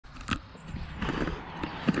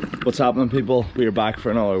What's happening, people? We are back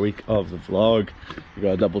for another week of the vlog. We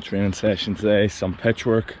got a double training session today, some pitch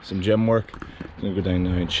work, some gym work. I'm gonna go down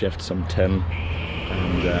now and shift some tin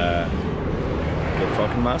and get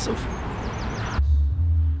fucking massive.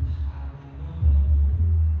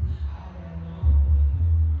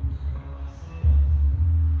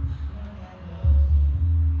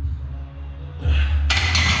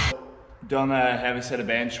 Done a heavy set of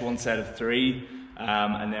bench, one set of 3,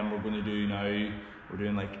 and then we're going to do now, we're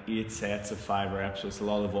doing like 8 sets of 5 reps, so it's a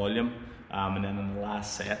lot of volume, and then in the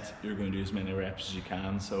last set you're going to do as many reps as you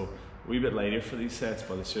can, so a wee bit lighter for these sets,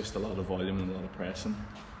 but it's just a lot of volume and a lot of pressing.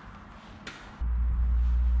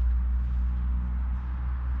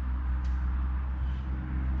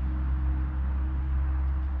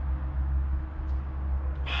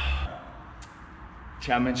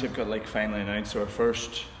 Championship got like finally announced, so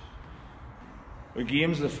our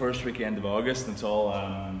games are the first weekend of August, and it's all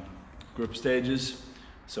group stages.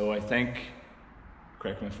 So I think,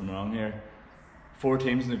 correct me if I'm wrong here, 4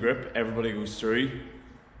 teams in the group, everybody goes through.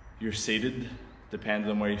 You're seeded,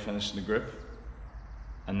 depending on where you finish in the group.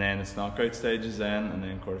 And then it's knockout stages then, and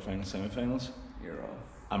then quarterfinals, semi-finals. You're wrong.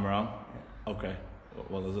 I'm wrong? Yeah. Okay.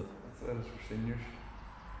 What is it? That is for seniors.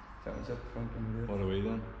 Championship. What are we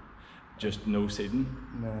then? Just no seeding?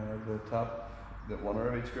 No, the winner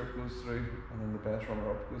of each group goes through, and then the best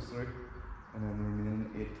runner-up goes through, and then the remaining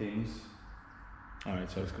 8 teams. Alright,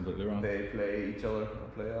 so it's completely wrong. They play each other in a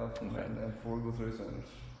playoff, and then 4 go through.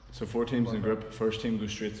 So 4 teams in the group. First team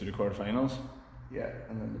goes straight to the quarterfinals. Yeah,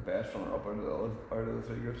 and then the best runner-up out of the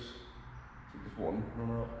 3 groups. So just 1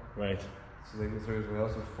 runner-up. Right. So they go through as well.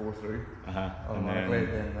 So 4 through. And then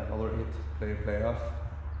the other 8 play a playoff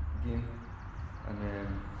game, and then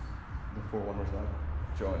the 4 winners now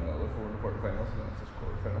join the other 4 in the quarterfinals, and then it's just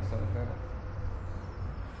quarterfinals, semi-final,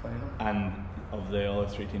 final. And of the other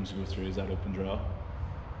 3 teams who go through, is that open draw?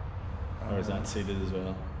 Or is that seeded as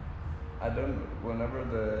well? I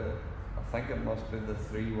think it must be the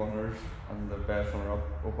 3 winners and the best runner-up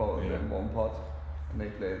will probably be in one pot, and they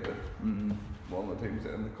play the one of the teams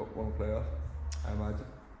in the cup one playoff, I imagine.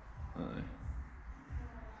 Aye.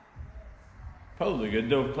 Probably good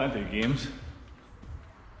though, plenty of games.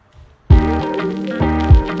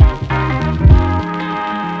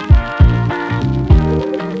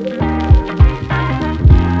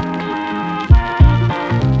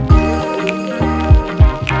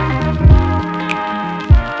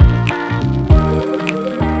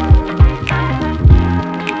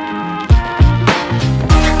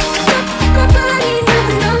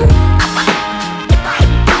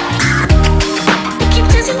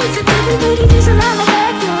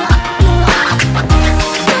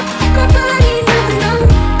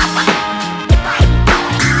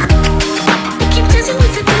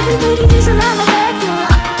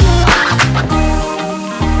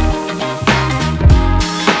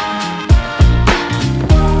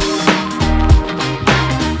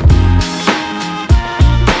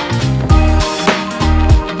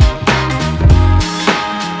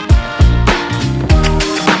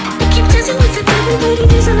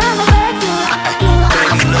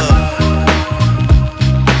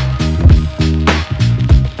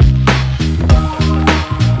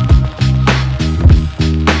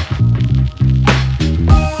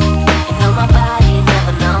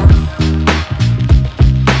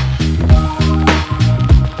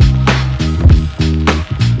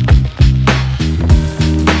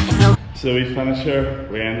 So we finished here,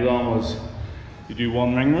 we ended on was you do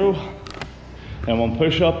 1 ring row, then 1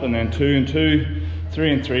 push up, and then 2 and 2,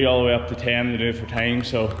 3 and 3, all the way up to 10 to do it for time.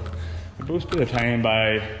 So we both put the time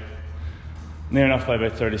by near enough by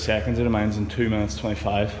about 30 seconds. It mine's in 2 minutes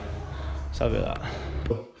 25. So about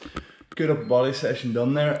that. Good upper body session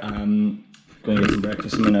done there. Going to get some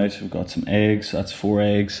breakfast in the night. So we've got some eggs, so that's 4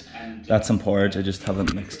 eggs. That's some porridge, I just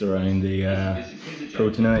haven't mixed around the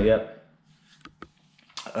protein in it yet.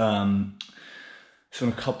 So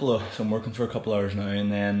I'm working for a couple hours now, and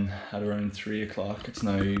then at around 3 o'clock, it's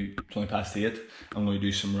now 20 past 8, I'm going to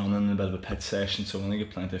do some running and a bit of a pitch session, so I'm going to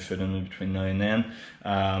get plenty of food in between now and then.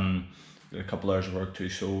 Got a couple hours of work too,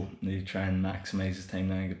 so need to try and maximise this time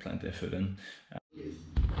now and get plenty of food in.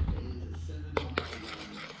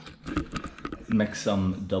 Mix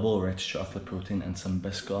some double rich chocolate protein and some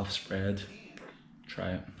Biscoff spread.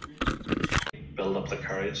 Try it. Build up the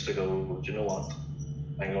courage to go, do you know what?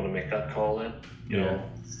 I'm going to make that call then, you know.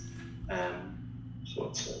 So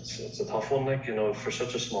it's a tough one, like, you know, for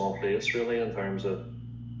such a small place, really, in terms of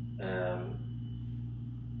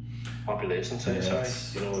population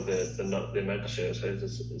size. You know, the amount of suicides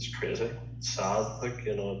is crazy. It's sad, like,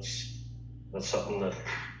 you know. It's something that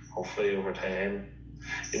hopefully over time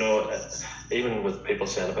you know, even with people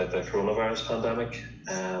saying about the coronavirus pandemic,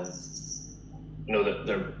 you know, that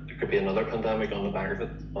there could be another pandemic on the back of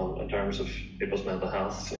it, in terms of people's mental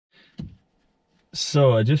health.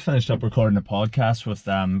 So I just finished up recording a podcast with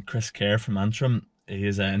Chris Kerr from Antrim. He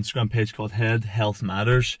has an Instagram page called Health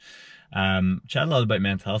Matters. Chat a lot about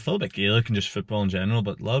mental health, a little bit Gaelic and just football in general,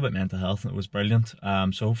 but a lot about mental health, and it was brilliant.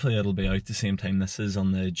 So hopefully it'll be out the same time this is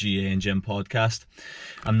on the GA and Gym podcast.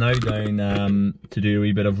 I'm now down to do a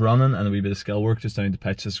wee bit of running and a wee bit of skill work just down the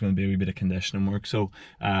pitch. There's going to be a wee bit of conditioning work, so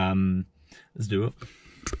let's do it.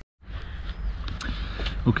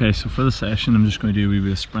 Okay, so for the session I'm just going to do a wee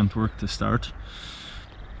bit of sprint work to start,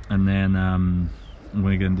 and then I'm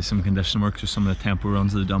going to get into some conditioning work, just some of the tempo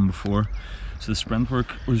runs that I've done before. So the sprint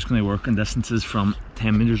work, we're just going to work on distances from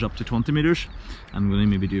 10 metres up to 20 metres. I'm going to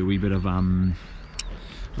maybe do a wee bit of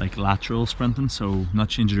like lateral sprinting, so not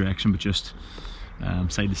change direction but just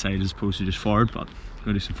side to side as opposed to just forward, but I'm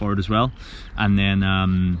going to do some forward as well. And then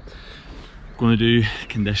going to do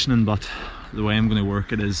conditioning, but the way I'm going to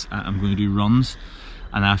work it is I'm going to do runs,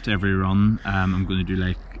 and after every run I'm going to do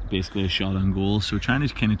like basically a shot on goal. So trying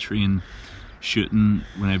to kind of train shooting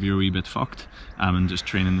whenever you're a wee bit fucked, and just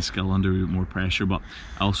training the skill under more pressure. But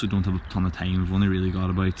I also don't have a ton of time. I've only really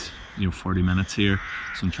got about 40 minutes here,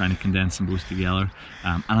 so I'm trying to condense them both together.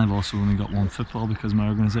 And I've also only got one football because my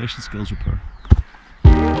organisation skills are poor.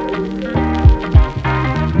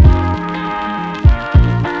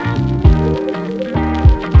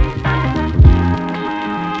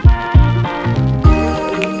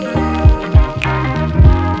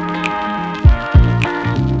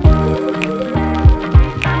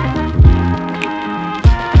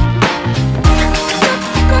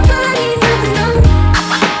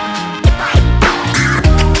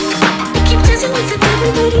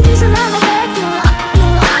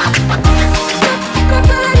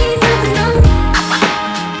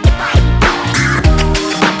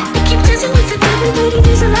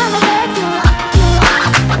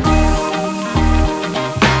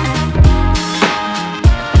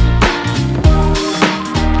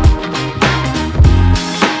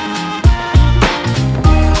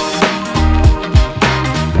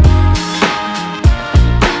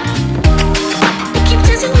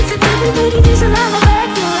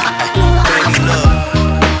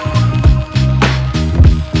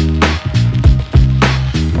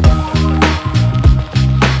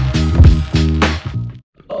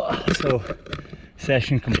 So,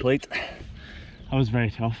 session complete. That was very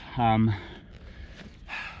tough.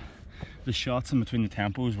 The shots in between the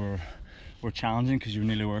tempos were challenging because you were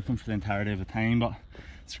nearly working for the entirety of the time, but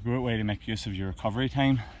it's a great way to make use of your recovery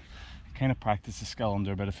time. I kind of practiced the skill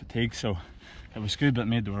under a bit of fatigue, so it was good, but it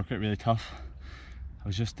made the workout really tough. I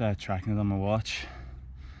was just tracking it on my watch,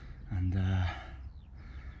 and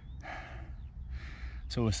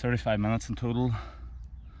so it was 35 minutes in total,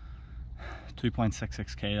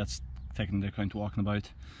 2.66k, that's taking into account walking about.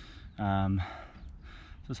 So I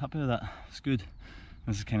was happy with that. It's good.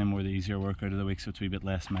 This is kind of more the easier workout of the week, so it's a wee bit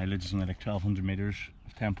less mileage. It's only like 1200 metres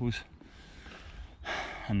of tempos,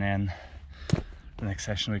 and then the next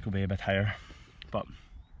session week will be a bit higher. But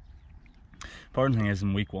important thing is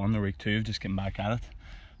in week 1 or week 2, just getting back at it.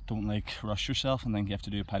 Don't rush yourself and think you have to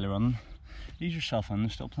do a pile of running. Ease yourself in.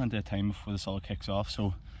 There's still plenty of time before this all kicks off,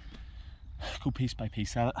 so go piece by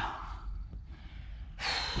piece at it.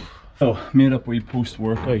 So made up wee post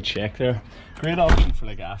workout check there. Great option for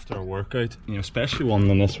after a workout, especially one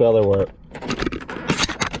in this weather where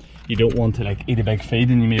you don't want to eat a big feed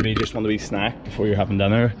and you maybe just want a wee snack before you're having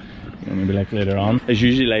dinner, maybe later on. It's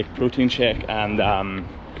usually protein shake and a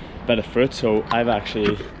bit of fruit, so I've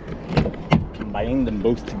actually combined them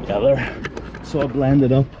both together. So I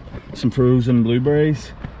blended up some frozen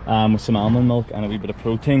blueberries with some almond milk and a wee bit of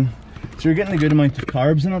protein. So you're getting a good amount of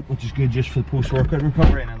carbs in it, which is good just for the post-workout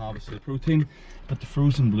recovery, and then obviously the protein. But the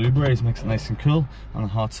frozen blueberries makes it nice and cool on a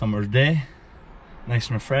hot summer's day. Nice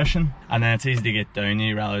and refreshing. And then it's easy to get down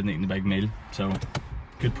you rather than eating a big meal. So,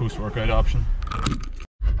 good post-workout option.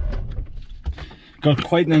 Got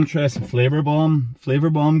quite an interesting flavour bomb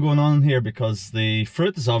going on here, because the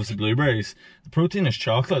fruit is obviously blueberries, the protein is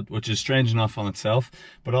chocolate, which is strange enough on itself,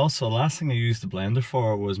 but also the last thing I used the blender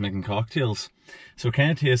for was making cocktails. So it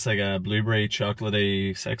kind of tastes like a blueberry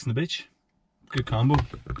chocolatey Sex on the Beach. Good combo.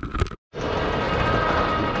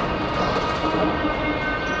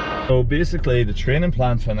 So basically the training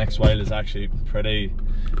plan for the next while is actually pretty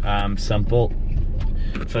simple.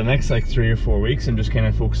 For the next 3 or 4 weeks, I'm just kind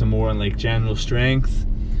of focusing more on general strength,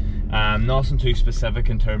 nothing too specific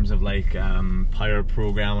in terms of power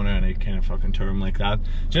programming or any kind of fucking term like that.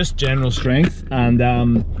 Just general strength, and a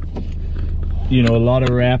lot of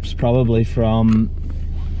reps, probably from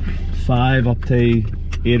 5 up to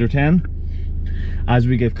 8 or 10. As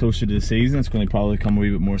we get closer to the season, it's going to probably come a wee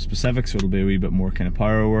bit more specific, so it'll be a wee bit more kind of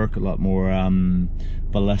power work, a lot more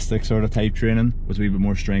ballistic sort of type training with a wee bit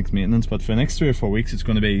more strength maintenance. But for the next 3 or 4 weeks, it's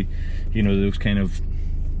going to be, you know, those kind of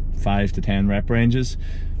 5 to 10 rep ranges,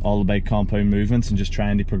 all about compound movements and just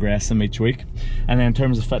trying to progress them each week. And then in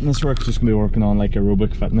terms of fitness work, it's just going to be working on like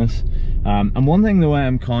aerobic fitness. And one thing though I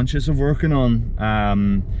am conscious of working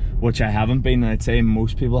on, which I haven't been, and I'd say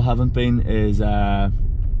most people haven't been, is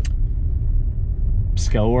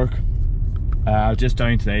skill work. I was just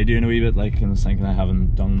down today doing a wee bit, like, and I was thinking I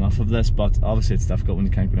haven't done enough of this, but obviously it's difficult when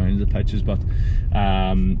you can't go down to the pitches. But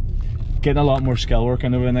getting a lot more skill work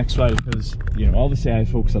in over the next while, because, you know, obviously I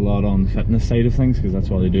focus a lot on the fitness side of things because that's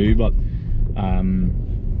what I do, but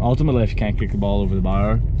ultimately if you can't kick the ball over the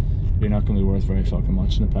bar, you're not going to be worth very fucking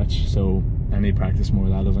much in the pitch. So I need to practice more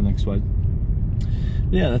of that over the next while.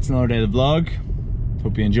 Yeah, that's another day of the vlog.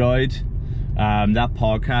 Hope you enjoyed. That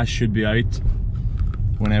podcast should be out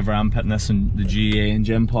whenever I'm putting this in the GAA and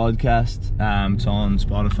Gym podcast. It's on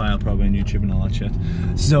Spotify, probably on YouTube and all that shit.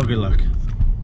 So good luck.